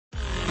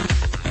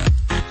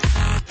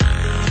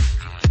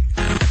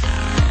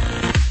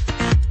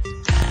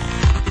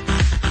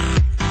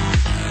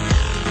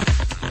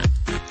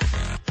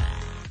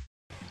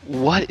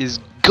What is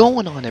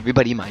going on,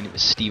 everybody? My name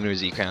is Steven or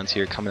zCrowNs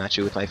here, coming at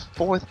you with my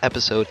 4th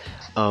episode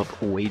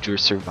of Wager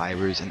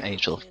Survivors in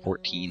NHL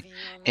 14.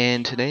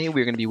 And today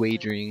we're going to be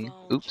wagering...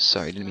 Oops,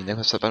 sorry, didn't mean to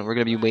mess up. We're going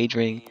to be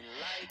wagering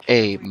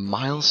a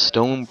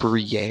milestone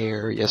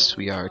BRIERE. Yes,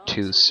 we are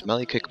too.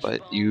 Smelly kick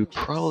butt. You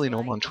probably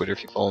know him on Twitter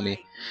if you follow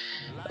me.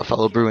 A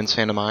fellow Bruins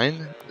fan of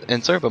mine.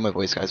 And sorry about my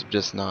voice, guys. I'm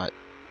just not...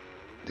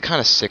 kind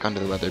of sick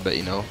under the weather, but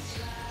you know,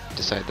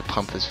 decided to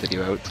pump this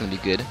video out. It's going to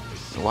be good.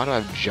 Why do I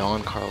have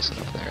John Carlson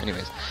up there?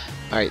 Anyways,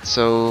 alright,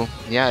 so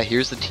yeah,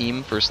 here's the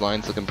team. First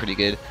line's looking pretty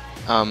good.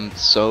 And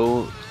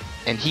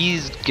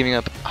he's giving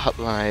up Hut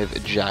Live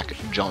Jack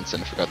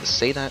Johnson. I forgot to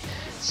say that.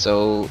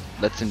 So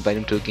let's invite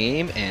him to a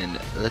game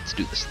and let's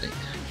do this thing.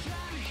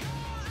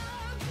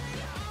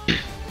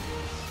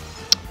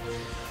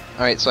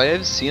 Alright, so I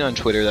have seen on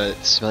Twitter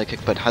that Smelly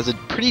Kick Butt has a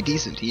pretty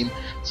decent team,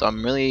 so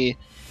I'm really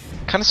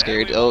kind of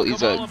scared. Oh,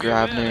 he's a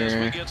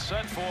Grabner,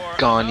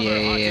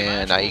 Gagne,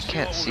 and I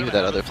can't see who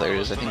that other player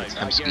is. I think it's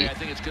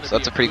Hemsky. So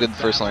that's a pretty good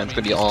first line. It's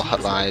going to be all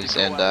Hut Lives,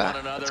 and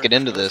let's get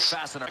into this.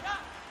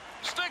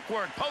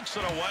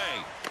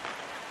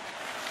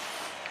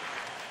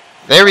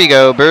 There we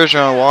go.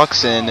 Brodeur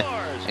walks in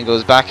and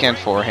goes backhand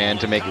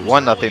forehand to make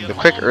 1-0. The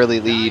quick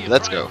early lead.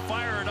 Let's go.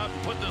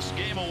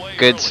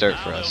 Good start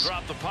for us.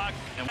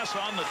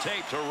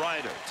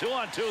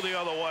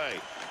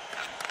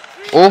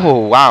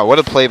 Oh wow, what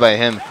a play by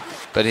him.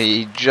 But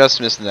he just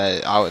missed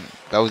that out.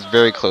 That was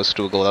very close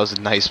to a goal. That was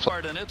a nice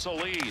play.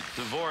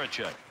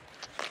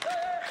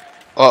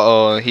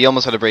 Uh-oh, he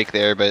almost had a break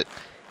there, but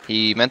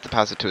he meant to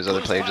pass it to his other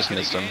player, just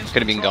missed him.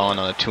 Could have been gone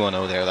on a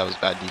 2-on-0 there. That was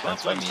bad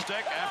defense by me.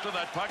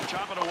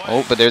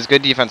 Oh, but there's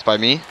good defense by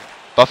me.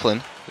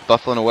 Bufflin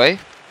away.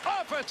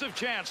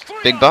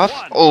 Big buff.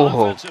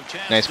 Oh,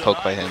 nice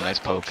poke by him. Nice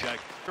poke.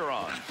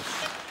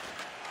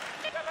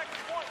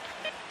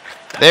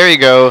 There you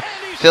go.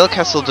 Phil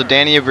Kessel to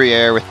Danny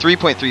BRIERE with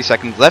 3.3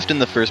 seconds left in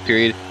the first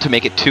period to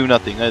make it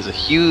 2-0. That is a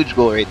huge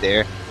goal right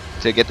there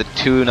to get the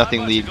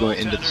 2-0 lead going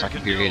into the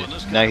second period.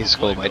 Nice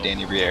goal by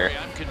Danny BRIERE.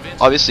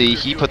 Obviously,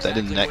 he put that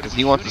in the net because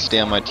he wants to stay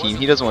on my team.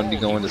 He doesn't want to be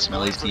going to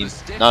Smelly's team.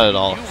 Not at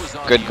all.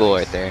 Good goal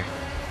right there.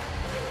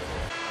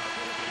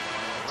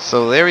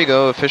 So there we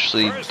go,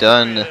 officially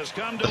done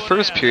the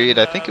first period.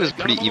 I think it was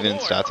pretty even in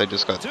stats. I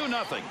just got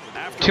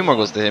 2 more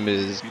goals to him. It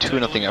is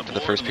 2-0 after the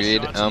first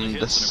period.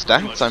 The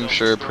stats, I'm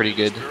sure, are pretty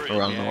good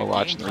around when we're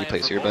watching the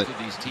replays here, but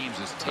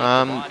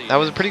that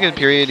was a pretty good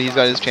period. He's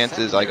got his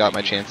chances, I got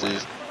my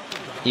chances.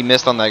 He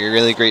missed on that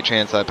really great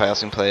chance, that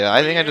passing play.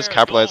 I think I just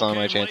capitalized on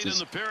my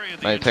chances.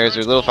 My players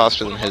are a little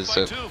faster than his,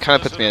 so it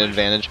kind of puts me at an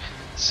advantage.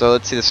 So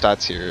let's see the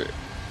stats here.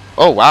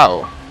 Oh,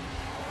 wow.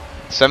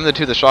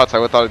 7-2 the shots. I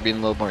would thought it'd be a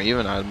little more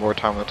even. I had more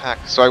time on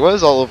attack, so I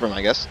was all over him,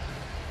 I guess.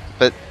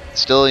 But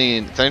still,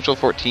 in NHL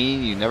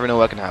 14, you never know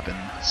what can happen.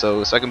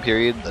 So second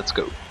period, let's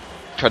go.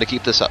 Try to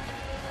keep this up.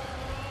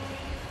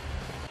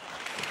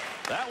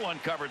 That one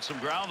covered some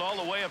ground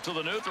all the way up to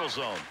the neutral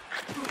zone.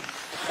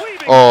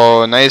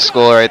 Oh, nice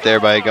goal right there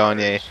by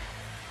Gagne.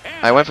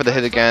 I went for the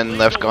hit again,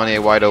 left Gagne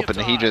wide open,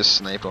 and he just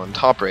sniped on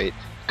top right.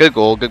 Good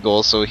goal, good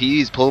goal. So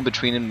he's pulled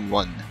between and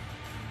won.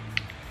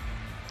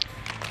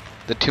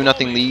 The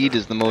 2-0 lead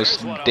is the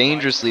most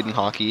dangerous lead in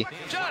hockey,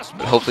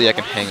 but hopefully I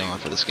can hang on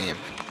for this game.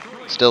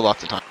 Still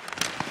lots of time.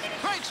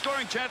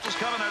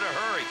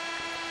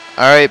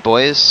 Alright,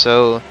 boys,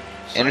 so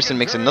Anderson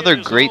makes another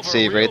great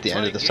save right at the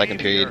end of the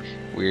second period.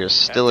 We're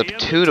still up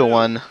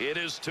 2-1.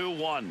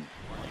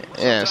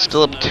 Yeah,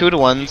 still up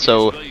 2-1,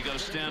 so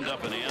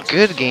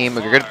good game,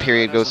 a good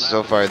period goes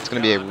so far. It's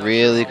going to be a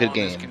really good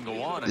game.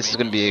 This is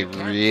going to be a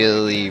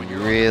really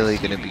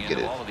going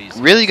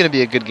to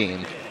be a good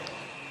game.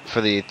 For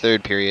the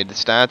third period, the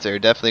stats are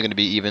definitely going to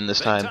be even this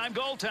time.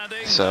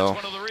 So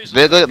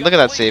look at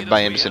that save by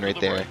Anderson right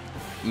there.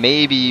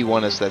 Maybe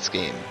won us this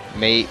game.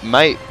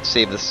 Might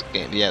save this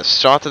game. Yeah,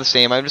 shots are the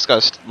same. I've just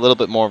got a little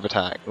bit more of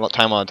attack,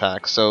 time on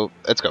attack. So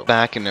let's go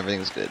back and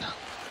everything's good.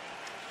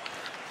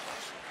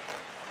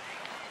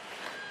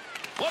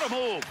 What a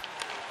move!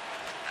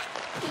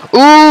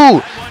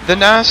 Ooh, the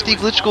nasty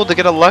glitch goal to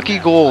get a lucky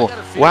goal.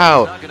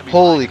 Wow,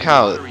 holy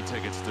cow!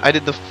 I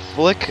did the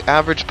flick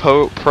average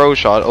pro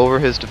shot over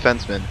his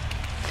defenseman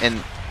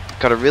and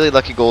got a really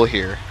lucky goal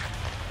here.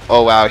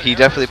 Oh wow, he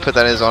definitely put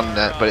that in his own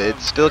net, but it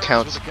still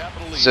counts.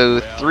 So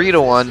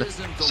 3-1,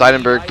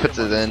 Seidenberg puts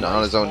it in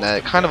on his own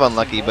net. Kind of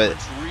unlucky, but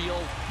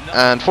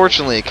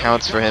unfortunately it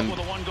counts for him.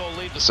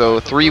 So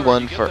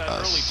 3-1 for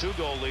us.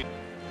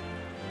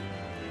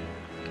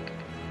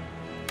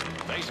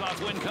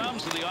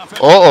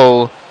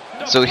 Uh-oh.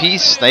 So he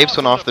snipes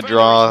one off the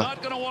draw,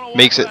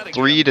 makes it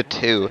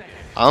 3-2.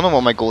 I don't know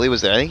what my goalie was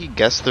there. I think he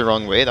guessed the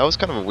wrong way. That was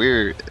kind of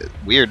weird,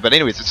 but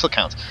anyways, it still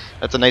counts.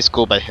 That's a nice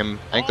goal by him.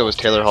 I think that was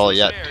Taylor Hall.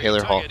 Yeah,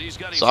 Taylor Hall.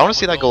 So I want to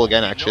see that goal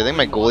again, actually. I think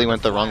my goalie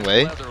went the wrong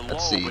way.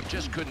 Let's see.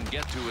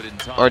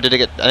 Or did it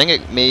get... I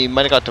think it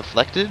might have got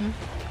deflected.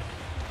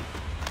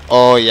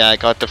 Oh, yeah, it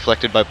got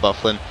deflected by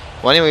Bufflin.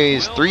 Well,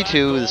 anyways,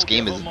 3-2. This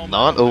game is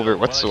not over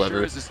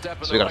whatsoever. So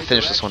we got to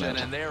finish this one out.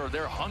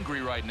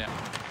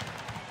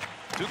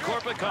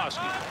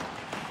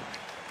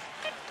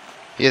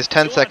 He has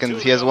 10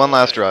 seconds. He has one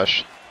last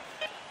rush.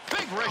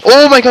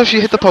 Oh my gosh, he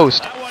hit the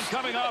post.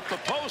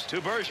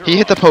 He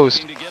hit the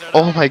post.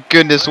 Oh my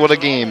goodness, what a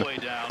game.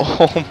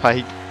 Oh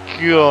my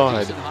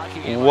god.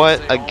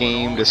 What a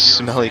game to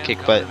smelly kick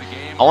butt.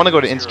 I want to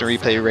go to instant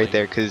replay right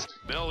there because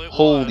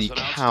holy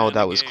cow,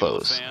 that was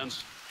close.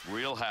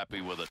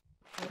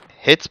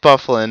 Hits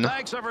Bufflin.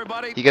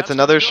 He gets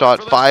another shot.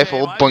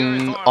 5-hole.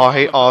 Boom.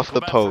 Right off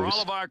the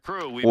post.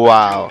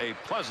 Wow.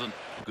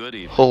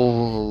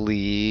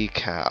 Holy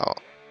cow.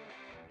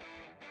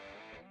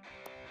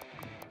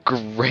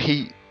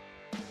 Great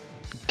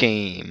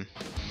game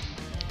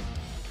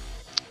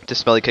to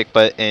smelly kick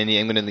butt, and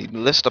I'm going to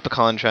list up a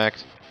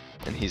contract,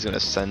 and he's going to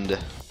send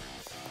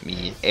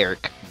me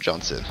Eric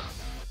Johnson.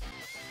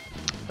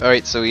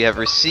 Alright, so we have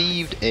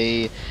received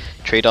a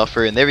trade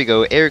offer, and there we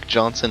go, Eric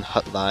Johnson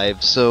Hut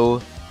Live.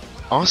 So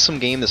awesome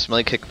game, the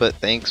smelly kick butt.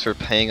 Thanks for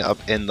paying up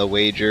in the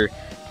wager.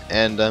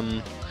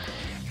 And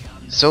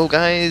so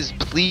guys,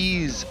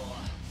 please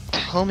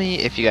tell me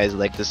if you guys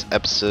like this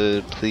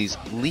episode. Please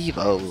leave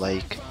a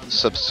like,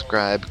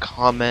 subscribe,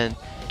 comment,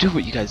 do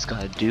what you guys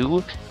gotta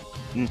do,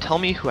 and tell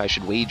me who I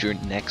should wager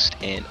next,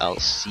 and I'll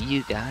see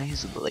you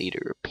guys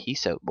later.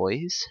 Peace out,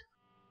 boys.